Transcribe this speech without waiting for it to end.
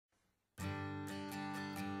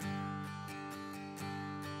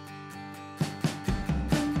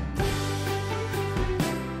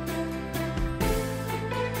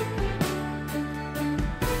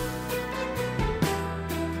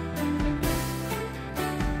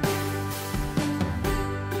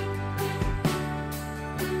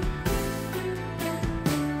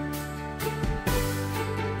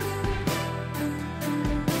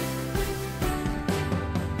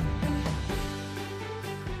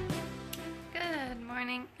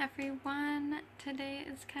morning, everyone. Today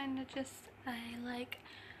is kind of just a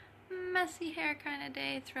messy hair kind of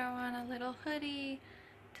day. Throw on a little hoodie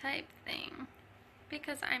type thing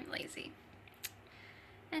because I'm lazy.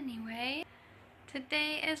 Anyway,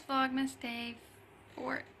 today is Vlogmas day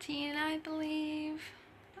 14, I believe.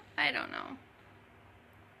 I don't know.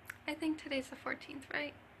 I think today's the 14th,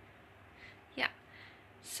 right? Yeah.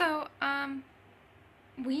 So,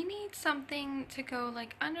 we need something to go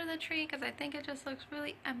under the tree because I think it just looks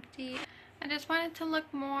really empty. I just want it to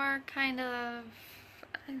look more kind of,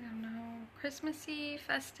 I don't know, Christmassy,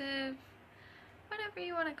 festive, whatever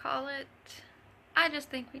you want to call it. I just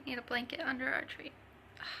think we need a blanket under our tree.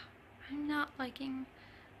 I'm not liking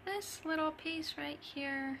this little piece right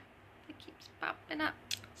here that keeps popping up.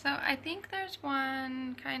 So I think there's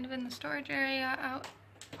one kind of in the storage area out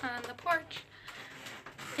on the porch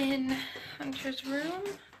in Hunter's room.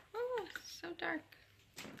 Oh, it's so dark.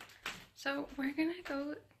 So we're gonna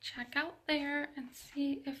go check out there and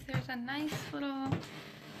see if there's a nice little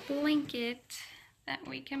blanket that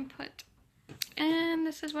we can put. And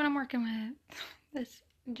this is what I'm working with. This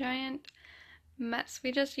giant mess.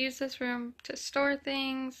 We just use this room to store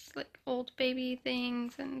things, like old baby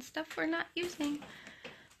things and stuff we're not using.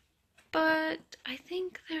 But I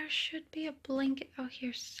think there should be a blanket out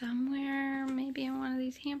here somewhere, maybe in one of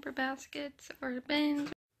these hamper baskets or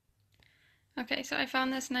bins. Okay, so I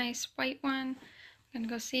found this nice white one. I'm gonna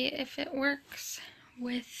go see if it works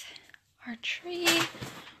with our tree.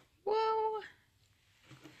 Whoa!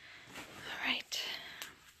 Alright,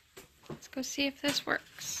 let's go see if this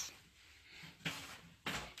works.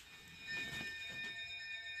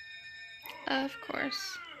 Of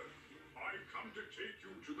course.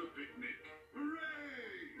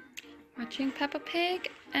 Watching Peppa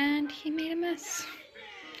Pig, and he made a mess.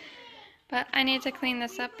 But I need to clean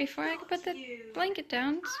this up before I can put the blanket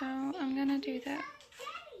down, so I'm gonna do that.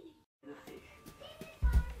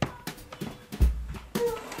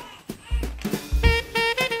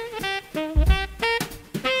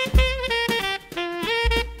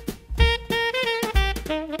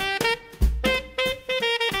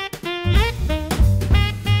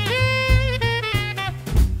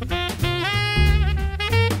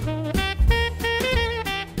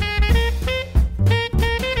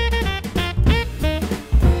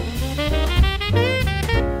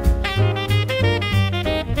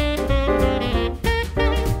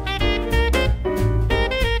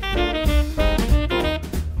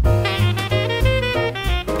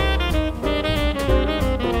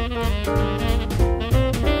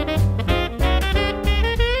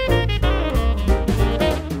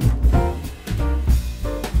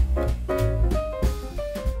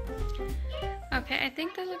 Okay, I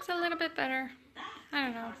think that looks a little bit better. I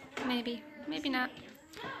don't know, maybe not.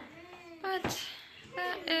 But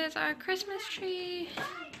that is our Christmas tree.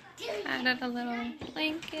 Added a little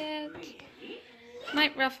blanket.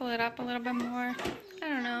 Might ruffle it up a little bit more. I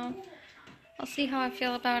don't know. I'll see how I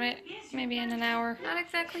feel about it, maybe in an hour. Not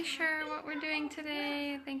exactly sure what we're doing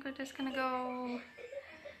today. I think we're just gonna go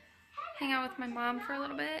hang out with my mom for a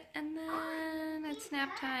little bit, and then it's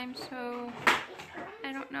nap time, so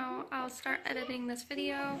I don't know. I'll start editing this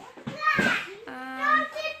video. Yeah.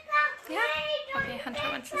 Okay, Hunter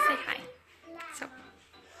wants to say hi. So,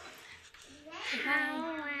 say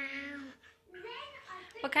hi.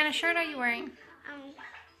 What kind of shirt are you wearing?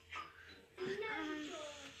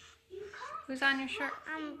 Who's on your shirt?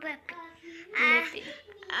 Blippi.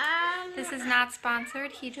 This is not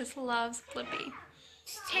sponsored. He just loves Blippi.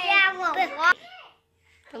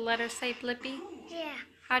 The letters say Blippi? Yeah.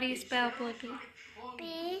 How do you spell Blippi?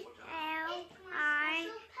 B-L-I-P-P-I-P.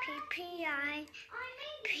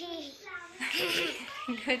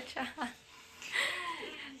 Good job.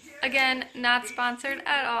 Again, not sponsored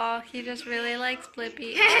at all. He just really likes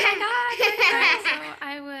Blippi. Oh my god! So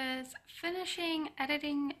I was finishing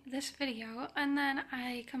editing this video, and then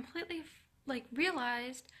I completely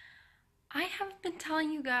realized I haven't been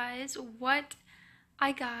telling you guys what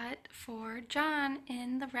I got for John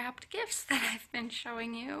in the wrapped gifts that I've been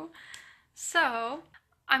showing you. So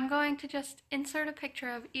I'm going to just insert a picture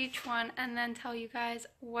of each one and then tell you guys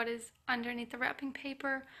what is underneath the wrapping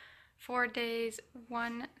paper for days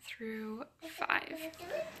 1 through 5.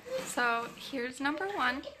 So here's number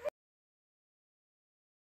 1.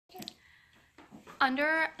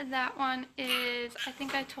 Under that one is, I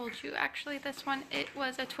think I told you, actually this one, it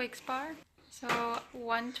was a Twix bar. So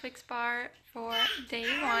 1 Twix bar for day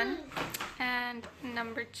 1, and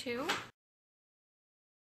number 2.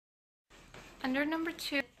 Under number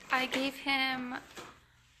 2, I gave him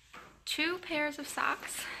 2 pairs of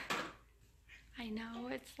socks. I know,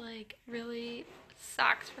 it's really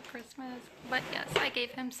socks for Christmas. But yes, I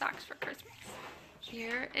gave him socks for Christmas.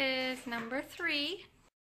 Here is number 3.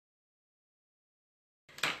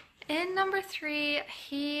 In number 3,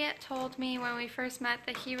 he told me when we first met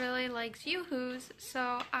that he really likes Yoo-Hoos,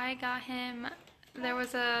 so I got him, there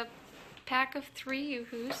was a pack of 3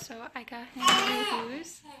 Yoo-Hoos, so I got him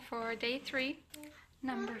Yoo-Hoos for day 3.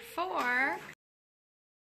 Number 4,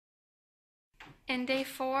 in day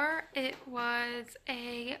 4, it was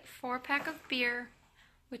a 4-pack of beer,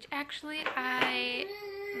 which actually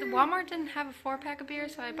the Walmart didn't have a 4-pack of beer,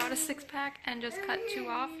 so I bought a 6-pack and just cut 2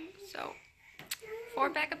 off, so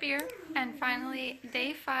 4-pack of beer. And finally,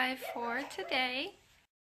 day 5 for today.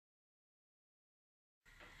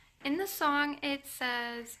 In the song, it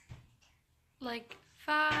says, like,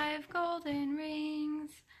 5 golden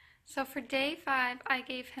rings. So for day 5, I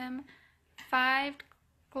gave him 5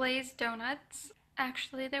 glazed donuts.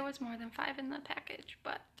 Actually, there was more than 5 in the package,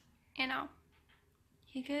 but, you know,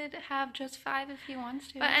 he could have just 5 if he wants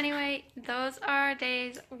to. But anyway, those are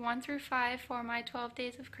days 1 through 5 for my 12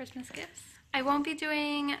 days of Christmas gifts. I won't be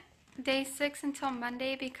doing day 6 until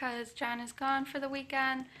Monday because John is gone for the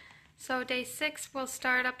weekend. So day 6 will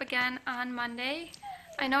start up again on Monday.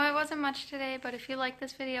 I know it wasn't much today, but if you like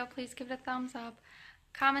this video, please give it a thumbs up.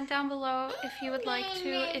 Comment down below if you would like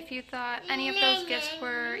to, if you thought any of those gifts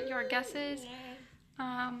were your guesses.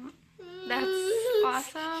 That's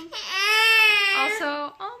awesome.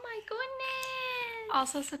 Also, oh my goodness!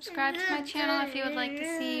 Also subscribe to my channel if you would like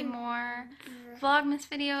to see more Vlogmas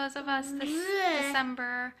videos of us this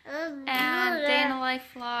December, and day in the life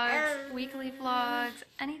vlogs, weekly vlogs,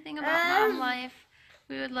 anything about mom life.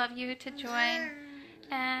 We would love you to join,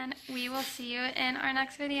 and we will see you in our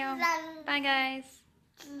next video. Bye guys!